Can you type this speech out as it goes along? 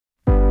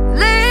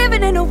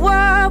living in a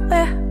world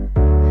where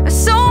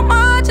so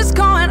much is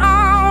going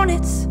on.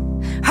 It's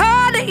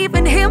hard to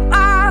even hear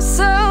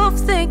myself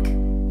think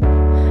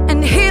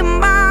and hear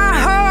my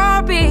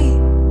heartbeat.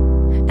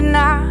 And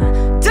I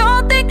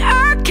don't think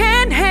I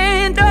can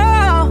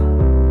handle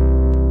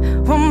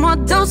one more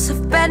dose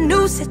of bad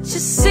news. It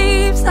just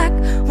seems like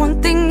one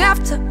thing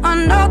after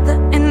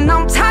another, and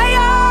I'm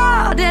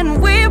tired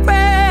and weary.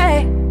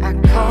 I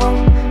call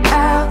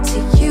out to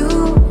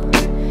you,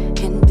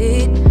 and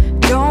it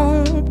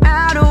don't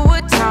matter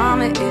what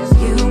time it is.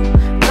 You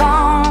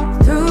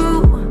gone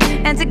through,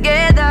 and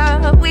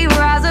together we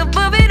rise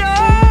above it all.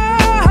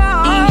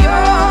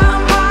 You're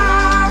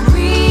my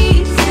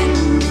reason,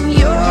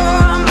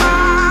 you're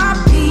my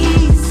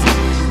peace.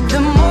 The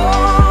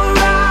more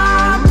I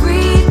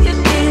breathe you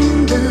in,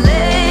 the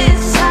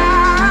less I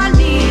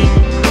need.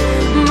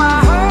 My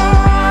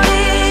heart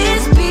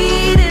is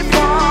beating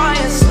for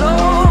you,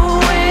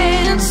 slow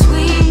and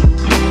sweet.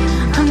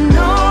 I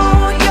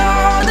know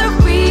you're the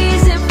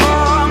reason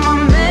for my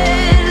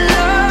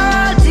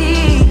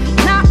melody.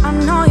 Now I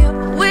know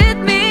you're with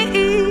me,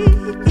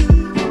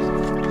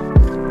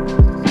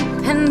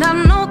 and I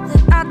know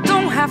that I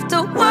don't have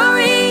to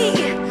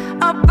worry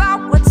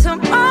about what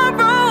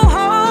tomorrow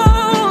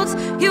holds.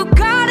 You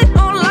got it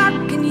on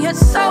lock, and you're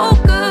so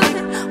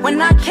good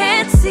when I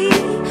can't see.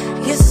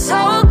 You're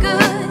so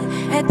good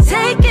at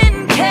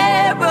taking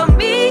care of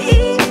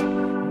me.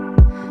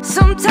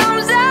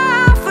 Sometimes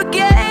I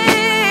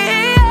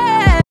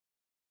forget.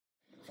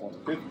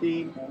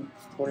 50,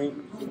 20,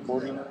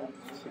 40,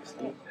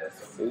 60,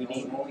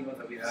 80,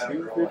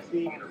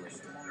 250,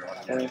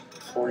 20,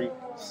 40,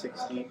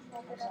 60.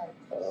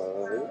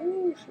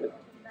 Shit.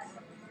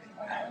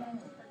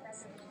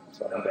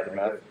 Sorry, I'm bad at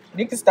math.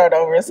 You can start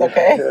over. It's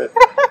okay.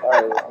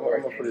 Alright,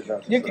 I'm gonna put it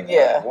down. You can,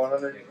 yeah.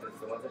 100,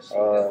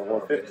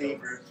 150,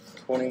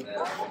 20,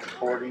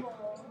 40,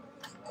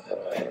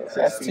 60,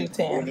 That's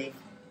 210. 80,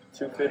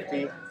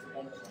 250,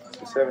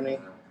 270,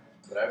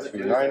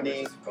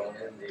 290,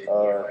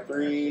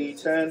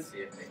 310,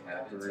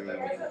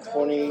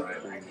 320,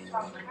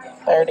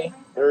 30.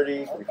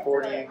 30,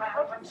 340,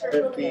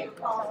 50,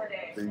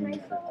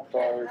 355,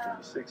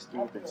 360,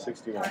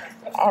 361.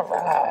 All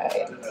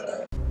right.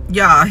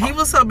 Y'all, he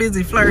was so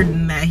busy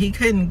flirting that he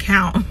couldn't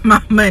count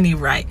my money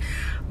right.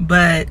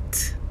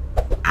 But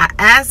I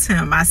asked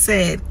him, I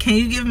said, can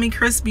you give me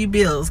crispy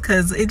bills?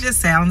 Because it just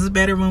sounds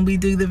better when we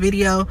do the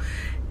video.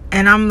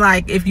 And I'm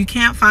like, if you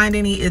can't find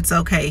any, it's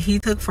okay. He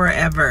took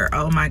forever.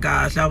 Oh my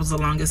gosh, that was the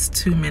longest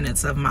 2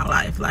 minutes of my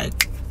life.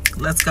 Like,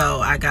 let's go.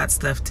 I got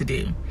stuff to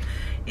do.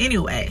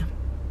 Anyway,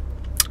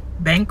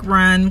 bank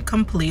run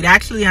complete.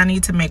 Actually, I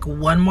need to make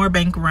one more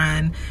bank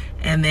run,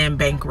 and then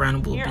bank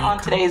run will be complete. On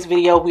today's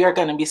video, we are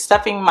going to be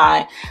stuffing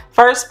my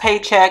first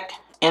paycheck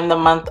in the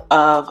month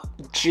of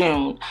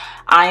June.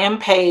 I am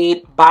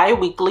paid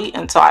bi-weekly,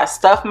 and so I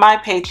stuff my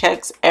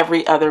paychecks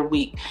every other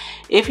week.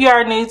 If you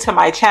are new to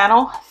my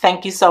channel,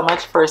 thank you so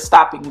much for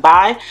stopping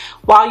by.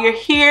 While you're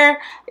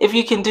here, if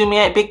you can do me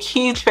a big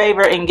huge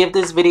favor and give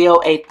this video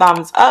a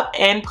thumbs up,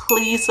 and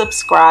please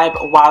subscribe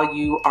while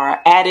you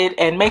are at it,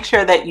 and make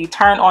sure that you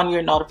turn on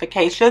your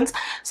notifications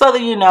so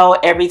that you know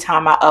every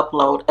time I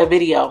upload a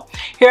video.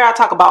 Here I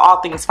talk about all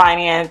things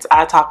finance.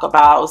 I talk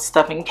about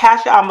stuffing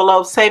cash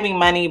envelopes, saving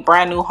money,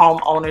 brand new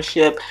home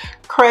ownership,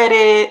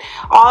 credit,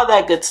 all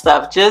that good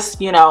stuff.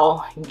 Just, you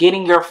know,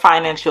 getting your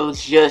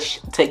financials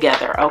just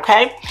together,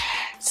 okay?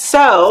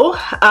 So,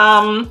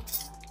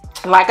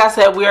 like I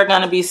said, we are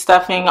going to be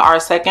stuffing our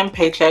second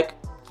paycheck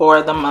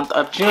for the month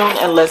of June,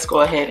 and let's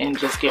go ahead and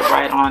just get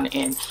right on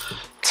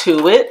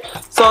into it.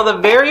 So the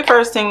very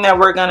first thing that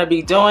we're going to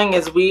be doing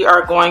is we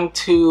are going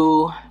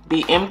to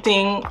be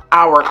emptying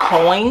our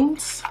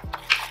coins.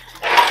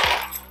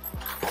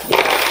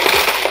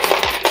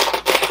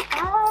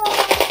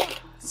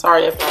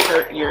 Sorry if I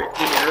hurt your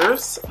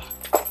ears.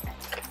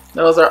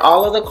 Those are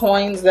all of the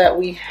coins that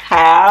we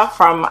have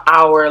from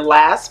our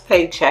last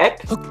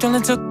paycheck. Hooked on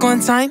and took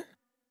one time.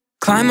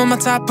 Climb on my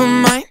top of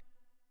mine.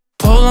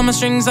 Pull on my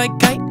strings like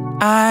kite.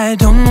 I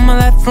don't know my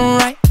left from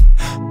right.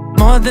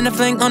 More than a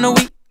fling on the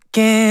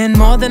weekend.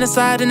 More than a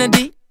slide in a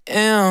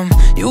DM.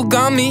 You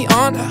got me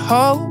on the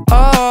whole,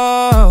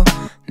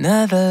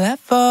 another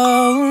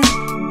level.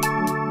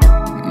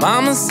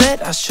 Mama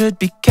said I should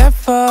be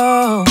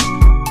careful.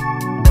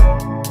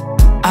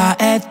 I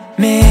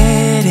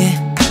admit it,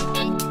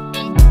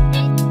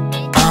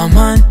 I'm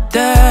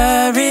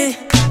under it.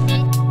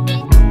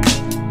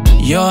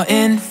 Your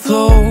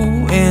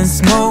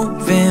influence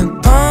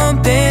moving,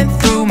 pumping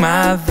through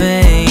my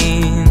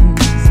veins.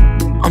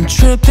 I'm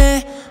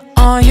tripping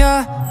on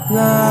your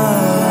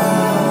love.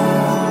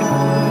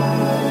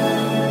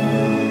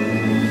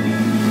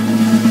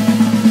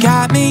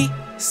 Got me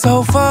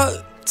so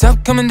fucked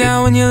up, coming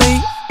down when you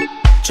leave.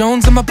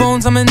 Jones in my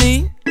bones, I'm in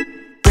need.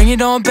 Bring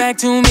it on back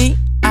to me.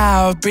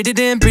 I'll breathe it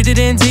in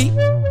deep.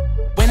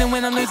 When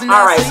I'm losing.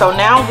 All right, so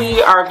now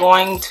we are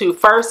going to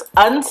first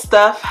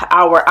unstuff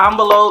our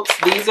envelopes.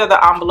 These are the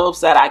envelopes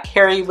that I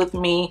carry with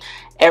me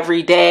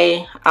every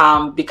day,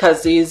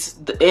 because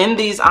in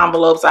these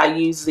envelopes I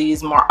use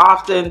these more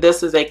often.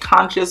 This is a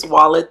conscious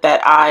wallet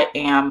that I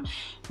am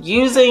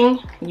using.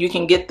 You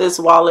can get this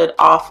wallet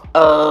off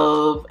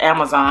of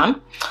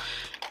Amazon.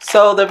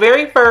 So the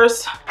very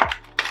first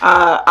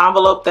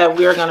envelope that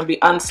we're going to be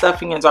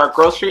unstuffing is our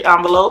grocery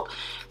envelope.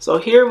 So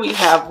here we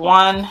have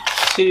 1,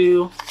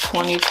 2,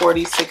 20,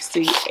 40,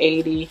 60,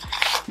 80,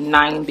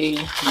 90,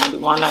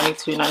 91,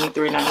 92,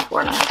 93,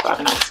 94, 95,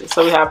 96.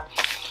 So we have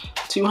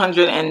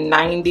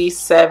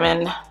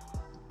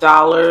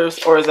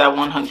 $297, or is that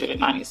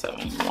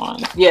 197?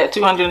 Yeah,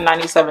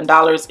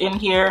 $297 in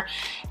here.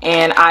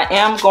 And I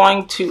am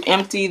going to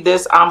empty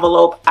this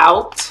envelope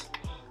out,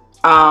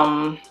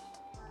 and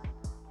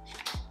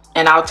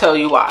I'll tell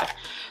you why.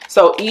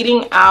 So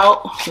eating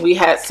out, we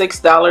had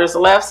 $6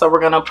 left, so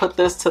we're gonna put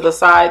this to the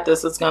side.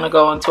 This is gonna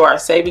go into our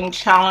savings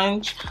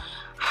challenge.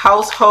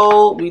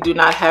 Household, we do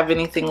not have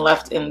anything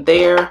left in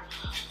there.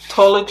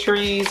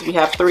 Toiletries, we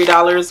have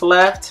 $3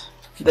 left.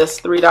 This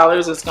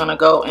 $3 is gonna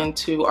go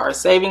into our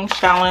savings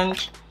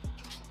challenge.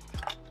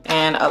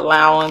 And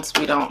allowance,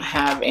 we don't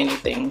have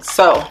anything.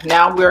 So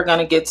now we're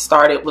gonna get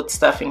started with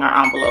stuffing our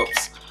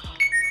envelopes.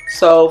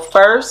 So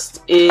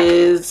first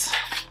is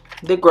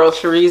the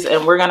groceries,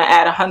 and we're gonna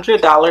add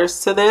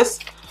 $100 to this.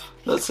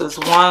 This is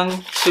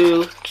 1,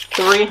 2,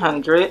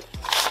 300,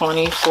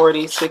 20,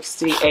 40,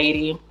 60,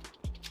 80,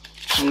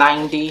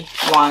 90,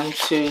 1,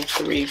 2,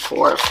 3,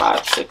 4,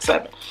 5, 6,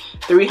 7.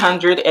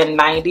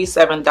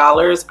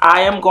 $397.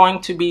 I am going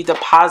to be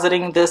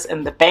depositing this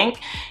in the bank,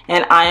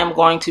 and I am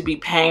going to be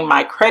paying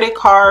my credit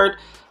card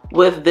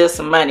with this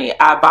money.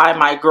 I buy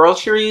my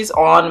groceries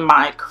on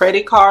my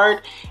credit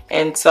card,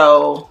 and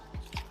so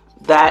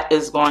that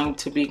is going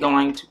to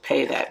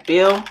pay that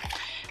bill.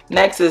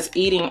 Next is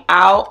eating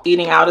out.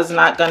 Eating out is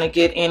not going to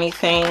get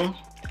anything.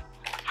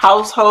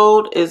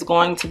 Household is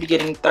going to be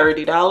getting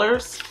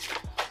 $30.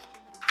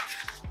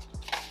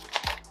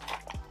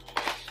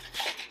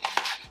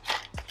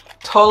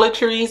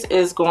 Toiletries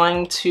is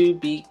going to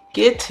be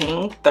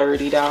getting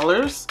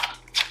 $30.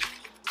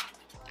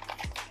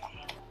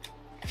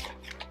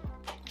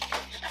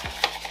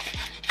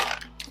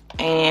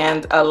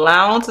 And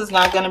allowance is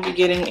not going to be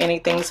getting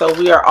anything, so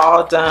we are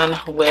all done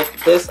with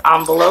this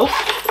envelope.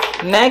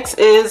 Next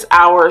is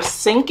our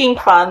sinking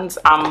funds,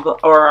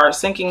 or our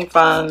sinking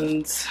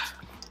funds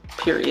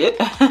period.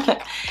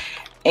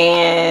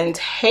 And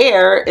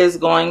hair is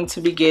going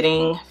to be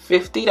getting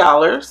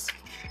 $50.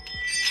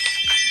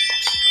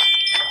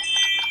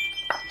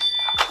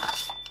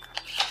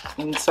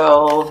 And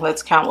so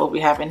let's count what we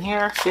have in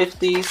here.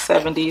 $50,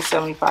 $70,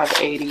 $75,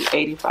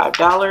 $80,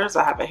 $85.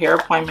 I have a hair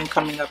appointment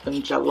coming up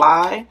in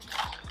July.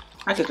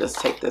 I could just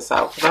take this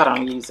out because I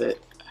don't use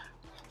it.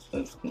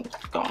 It's going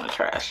in the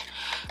trash.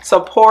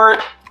 Support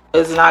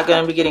is not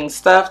going to be getting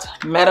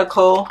stuffed.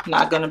 Medical,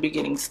 not going to be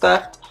getting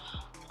stuffed.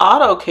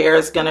 Auto care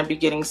is going to be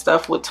getting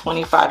stuffed with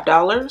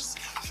 $25.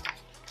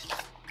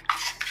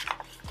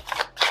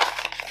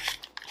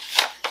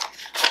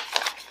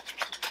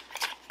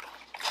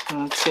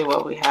 Let's see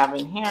what we have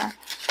in here.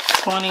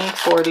 20,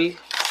 40,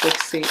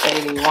 60,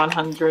 80,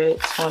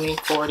 100, 20,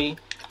 40,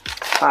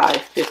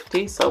 5,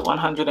 50. So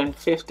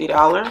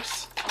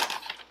 $150.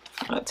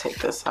 I'm going to take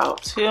this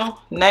out too.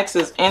 Next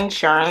is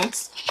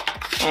insurance.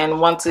 And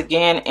once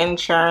again,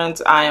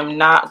 insurance, I am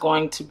not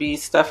going to be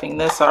stuffing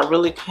this, so I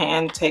really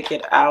can take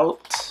it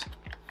out.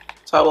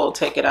 So I will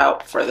take it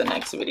out for the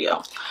next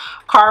video.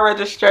 Car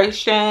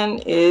registration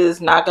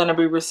is not going to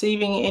be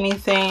receiving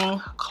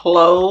anything.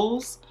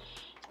 Clothes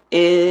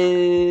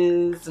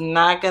is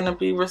not going to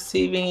be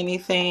receiving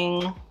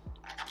anything.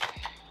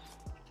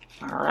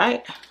 All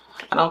right.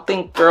 I don't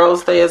think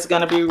Girls' Day is going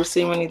to be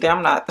receiving anything.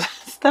 I'm not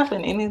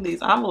stuffing any of these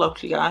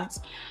envelopes, you guys.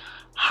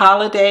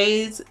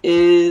 Holidays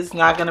is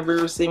not going to be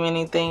receiving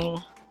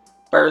anything.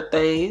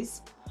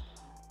 Birthdays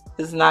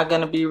is not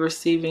going to be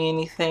receiving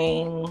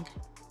anything.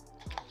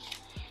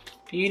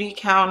 Beauty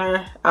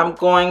counter, I'm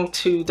going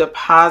to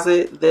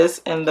deposit this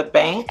in the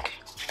bank.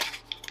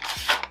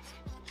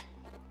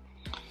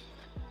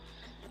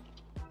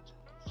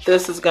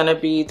 This is going to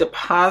be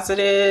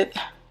deposited,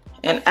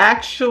 and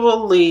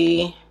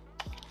actually,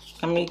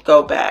 let me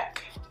go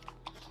back,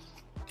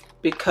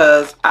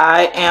 because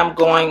I am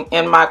going,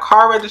 in my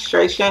car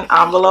registration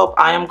envelope,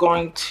 I am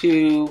going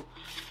to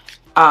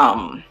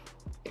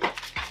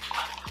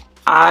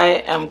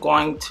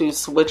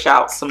switch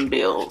out some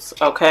bills,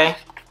 okay?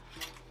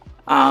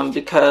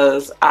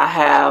 Because I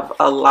have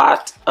a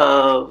lot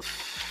of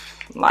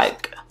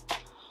like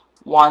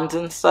ones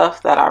and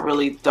stuff that I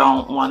really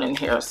don't want in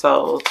here.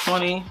 So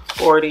 20,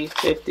 40,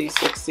 50,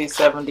 60,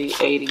 70,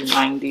 80,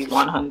 90,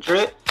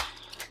 100.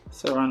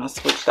 So we're going to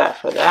switch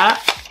that for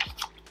that.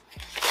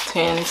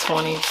 10,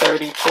 20,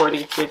 30,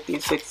 40, 50,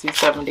 60,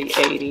 70,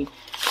 80,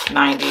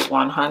 90,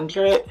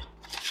 100.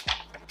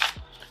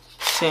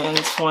 10,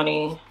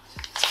 20,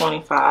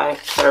 25,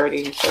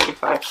 30,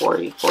 35,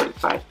 40,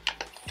 45,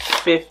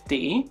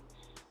 50.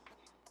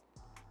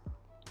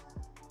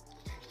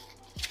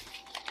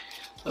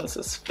 This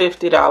is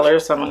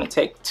 $50, so I'm going to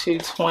take two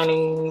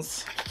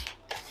 20s,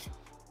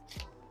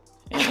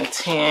 and a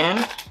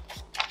 10.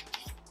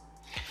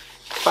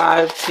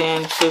 5,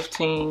 10,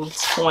 15,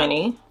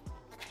 20.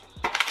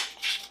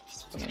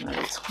 Let's put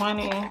another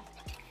 20.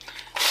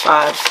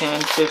 5,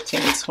 10,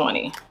 15,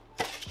 20.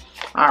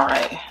 All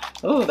right.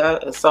 Ooh,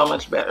 that is so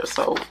much better.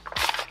 So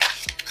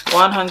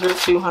 100,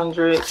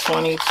 200,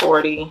 20,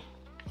 40,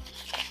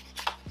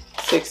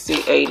 60,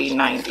 80,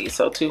 90.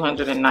 So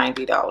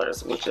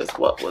 $290, which is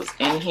what was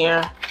in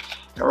here.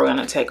 And we're going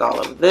to take all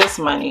of this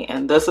money,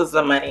 and this is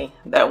the money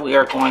that we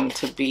are going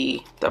to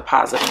be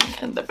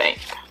depositing in the bank.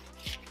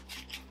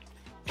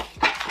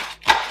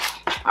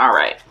 All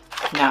right,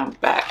 now I'm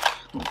back.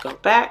 Let me go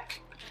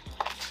back.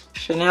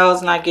 Chanel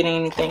is not getting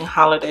anything.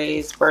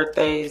 Holidays,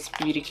 birthdays,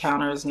 beauty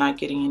counter is not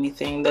getting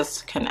anything.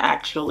 This can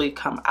actually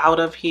come out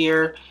of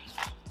here.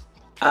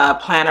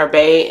 Planner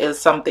Bay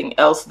is something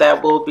else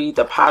that will be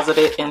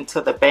deposited into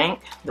the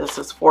bank. This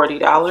is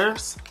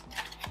 $40.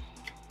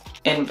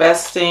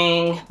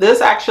 Investing,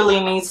 this actually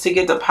needs to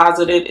get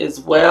deposited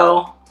as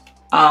well,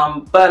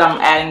 but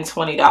I'm adding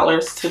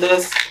 $20 to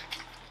this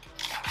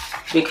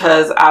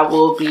because I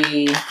will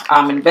be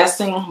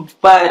investing,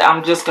 but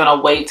I'm just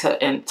gonna wait to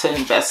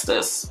invest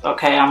this.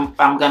 Okay, I'm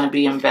gonna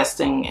be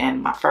investing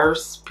in my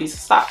first piece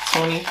of stock.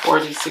 20,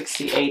 40,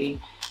 60,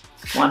 80,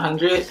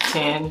 100,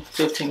 10,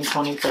 15,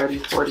 20, 30,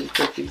 40,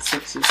 50,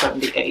 60,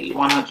 70, 80,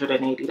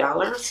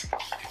 $180.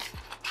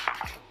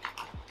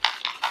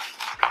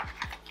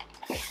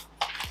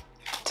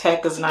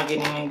 Tech is not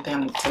getting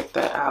anything. To take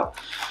that out.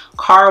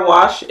 Car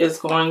wash is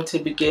going to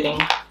be getting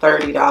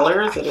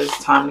 $30. It is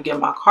time to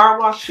get my car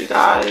wash, you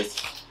guys.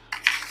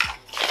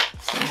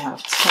 So we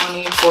have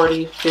 20,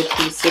 40,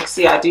 50,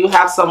 60. I do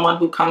have someone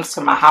who comes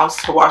to my house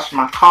to wash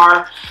my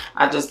car.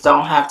 I just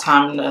don't have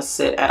time to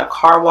sit at a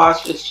car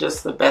wash. It's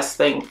just the best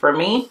thing for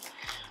me.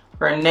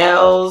 For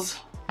nails,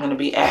 I'm going to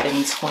be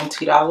adding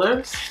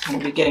 $20. I'm going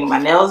to be getting my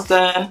nails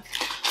done.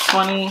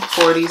 20,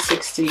 40,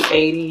 60,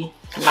 80,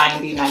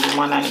 90,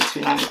 91,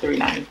 92, 93,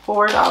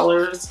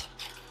 $94.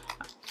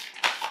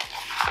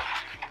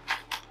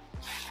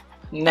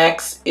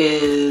 Next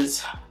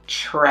is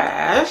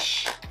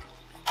trash.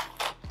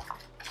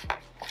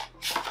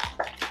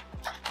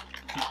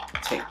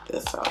 Take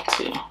this out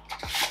too.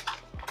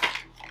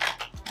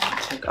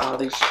 Take all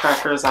these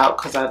trackers out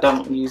because I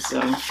don't use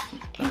them.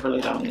 I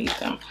really don't need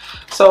them.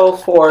 So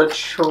for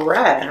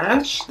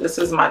trash, this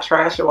is my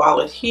trash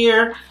wallet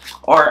here,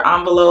 or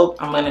envelope.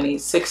 I'm going to need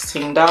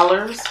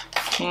 $16.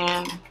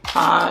 10,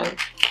 5,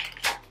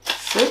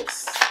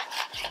 6.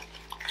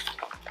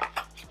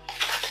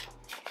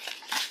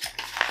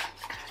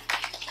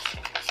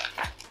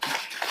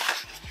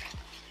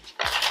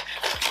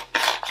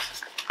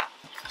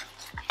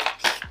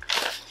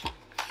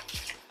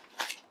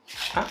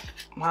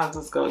 Might as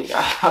well go,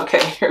 yeah.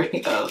 Okay, here we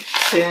go.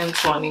 10,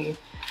 20,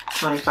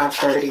 25,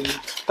 30,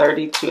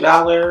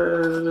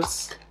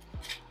 $32.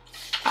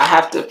 I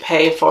have to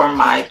pay for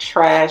my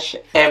trash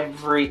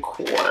every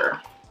quarter.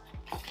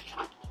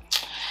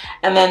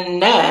 And then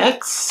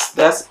next,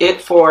 that's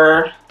it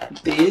for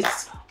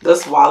this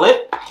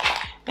wallet.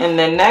 And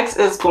then next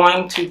is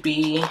going to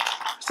be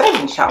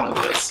savings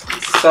challenges.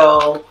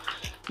 So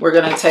we're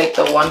going to take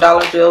the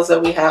 $1 bills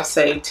that we have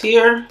saved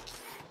here,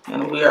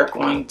 and we are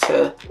going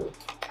to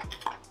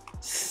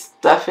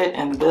stuff it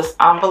in this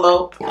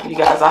envelope. You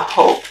guys, I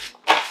hope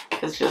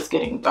it's just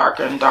getting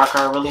darker and darker.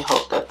 I really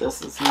hope that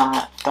this is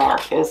not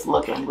dark. It's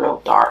looking real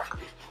dark.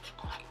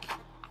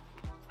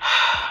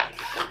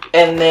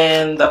 And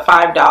then the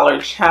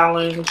 $5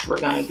 challenge, we're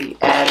going to be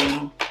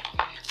adding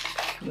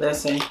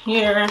this in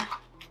here.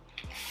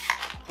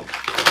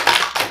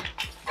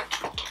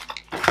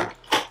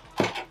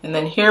 And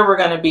then here we're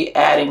going to be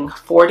adding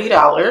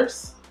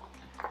 $40.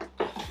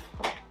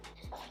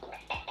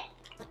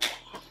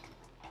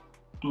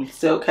 I'm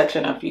still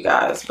catching up, you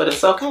guys, but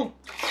it's okay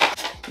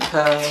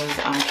because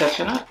I'm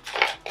catching up.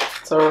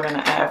 So we're going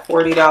to add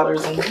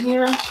 $40 in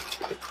here.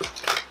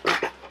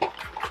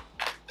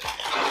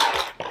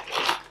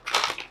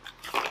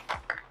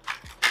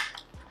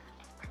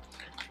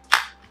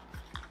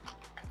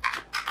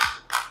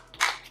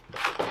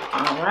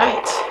 All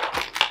right.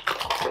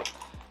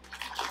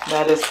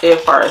 That is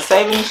it for our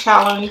savings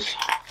challenge.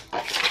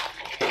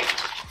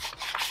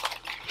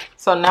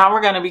 So now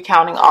we're going to be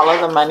counting all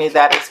of the money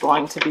that is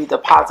going to be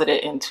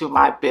deposited into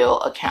my bill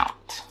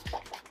account.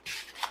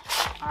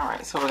 All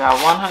right, so we got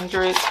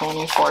 100,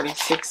 20, 40,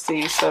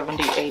 60,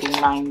 70, 80,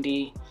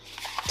 90,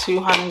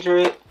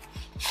 200,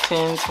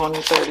 10,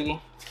 20, 30,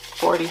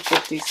 40,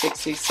 50,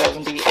 60,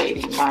 70,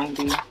 80,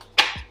 90,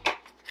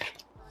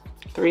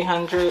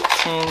 300,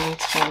 10,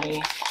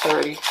 20,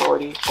 30,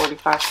 40,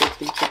 45,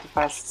 50,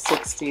 55,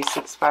 60,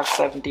 65,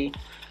 70,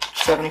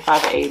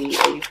 75, 80,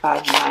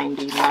 85,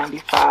 90,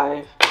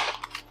 95,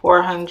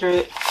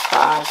 400,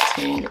 5,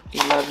 10,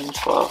 11,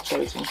 12,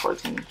 13,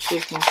 14,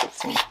 15,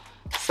 16,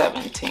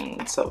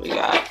 17. So we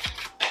got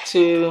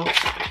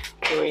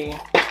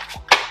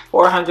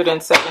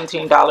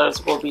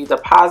 $417 will be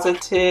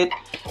deposited.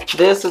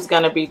 This is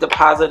going to be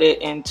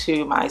deposited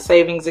into my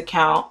savings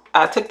account.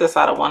 I took this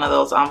out of one of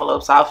those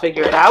envelopes. I'll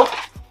figure it out.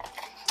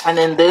 And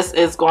then this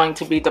is going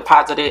to be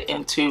deposited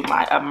into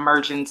my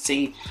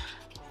emergency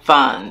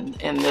fund,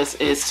 and this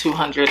is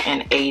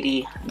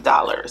 $280.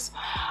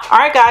 All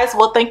right guys,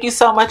 well thank you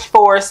so much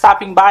for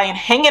stopping by and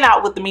hanging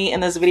out with me in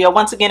this video.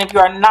 Once again, if you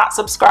are not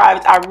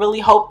subscribed, I really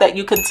hope that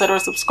you consider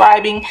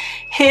subscribing.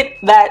 Hit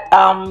that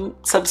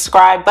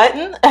subscribe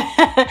button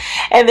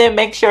and then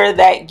make sure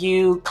that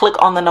you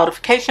click on the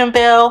notification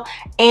bell,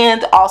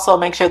 and also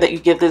make sure that you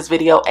give this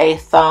video a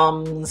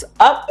thumbs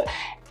up,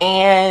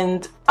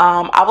 and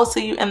I will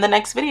see you in the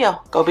next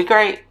video. Go be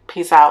great.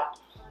 Peace out.